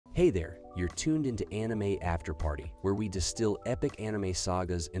Hey there, you're tuned into Anime Afterparty, where we distill epic anime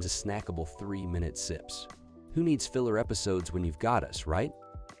sagas into snackable 3-minute sips. Who needs filler episodes when you've got us, right?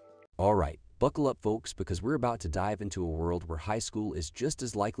 Alright, buckle up folks, because we're about to dive into a world where high school is just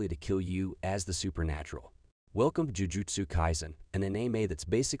as likely to kill you as the supernatural. Welcome to Jujutsu Kaisen, an anime that's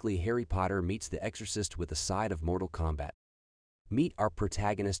basically Harry Potter meets The Exorcist with a side of Mortal Kombat. Meet our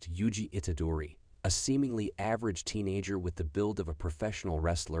protagonist Yuji Itadori, a seemingly average teenager with the build of a professional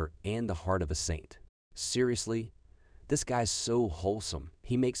wrestler and the heart of a saint. Seriously? This guy's so wholesome.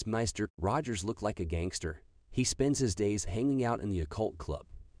 He makes Meister Rogers look like a gangster. He spends his days hanging out in the occult club,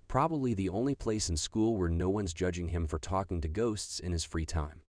 probably the only place in school where no one's judging him for talking to ghosts in his free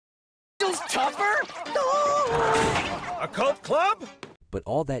time. Tougher? A cult club? But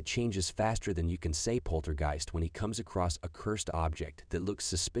all that changes faster than you can say poltergeist when he comes across a cursed object that looks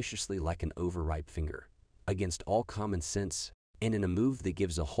suspiciously like an overripe finger. Against all common sense, and in a move that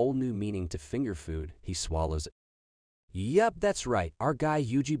gives a whole new meaning to finger food, he swallows it. Yup, that's right, our guy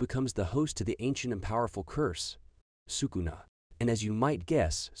Yuji becomes the host to the ancient and powerful curse, Sukuna. And as you might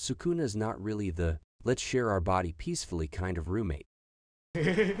guess, Sukuna is not really the let's share our body peacefully kind of roommate.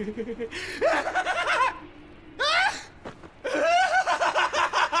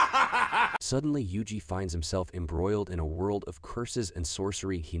 Suddenly, Yuji finds himself embroiled in a world of curses and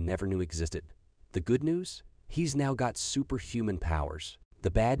sorcery he never knew existed. The good news? He's now got superhuman powers.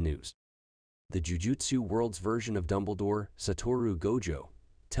 The bad news? The Jujutsu world's version of Dumbledore, Satoru Gojo,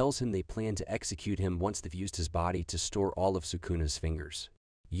 tells him they plan to execute him once they've used his body to store all of Sukuna's fingers.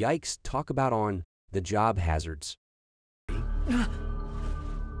 Yikes, talk about on the job hazards. You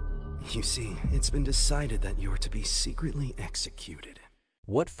see, it's been decided that you're to be secretly executed.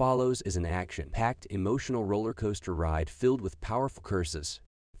 What follows is an action-packed, emotional roller coaster ride filled with powerful curses,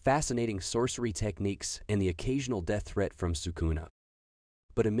 fascinating sorcery techniques, and the occasional death threat from Sukuna.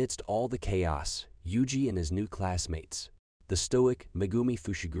 But amidst all the chaos, Yuji and his new classmates, the stoic Megumi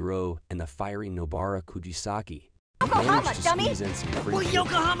Fushiguro and the fiery Nobara Kujisaki, manage to squeeze in some free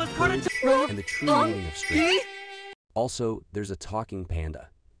and the true meaning of strength. Also, there's a talking panda.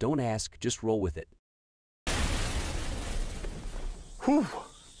 Don't ask, just roll with it. Whew,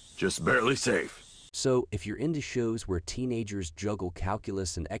 just barely safe. So, if you're into shows where teenagers juggle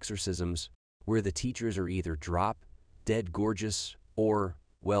calculus and exorcisms, where the teachers are either drop dead gorgeous or,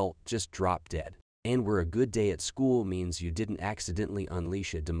 well, just drop dead, and where a good day at school means you didn't accidentally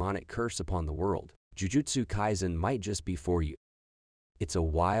unleash a demonic curse upon the world, Jujutsu Kaisen might just be for you. It's a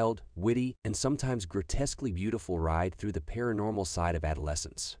wild, witty, and sometimes grotesquely beautiful ride through the paranormal side of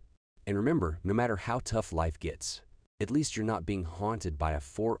adolescence. And remember, no matter how tough life gets, at least you're not being haunted by a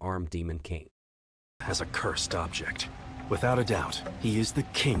 4-armed demon king. As a cursed object. Without a doubt, he is the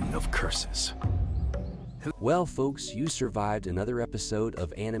king of curses. Well, folks, you survived another episode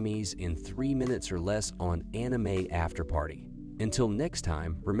of Animes in 3 minutes or less on Anime Afterparty. Until next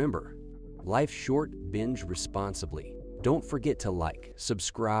time, remember, life's short, binge responsibly. Don't forget to like,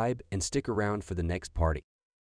 subscribe, and stick around for the next party.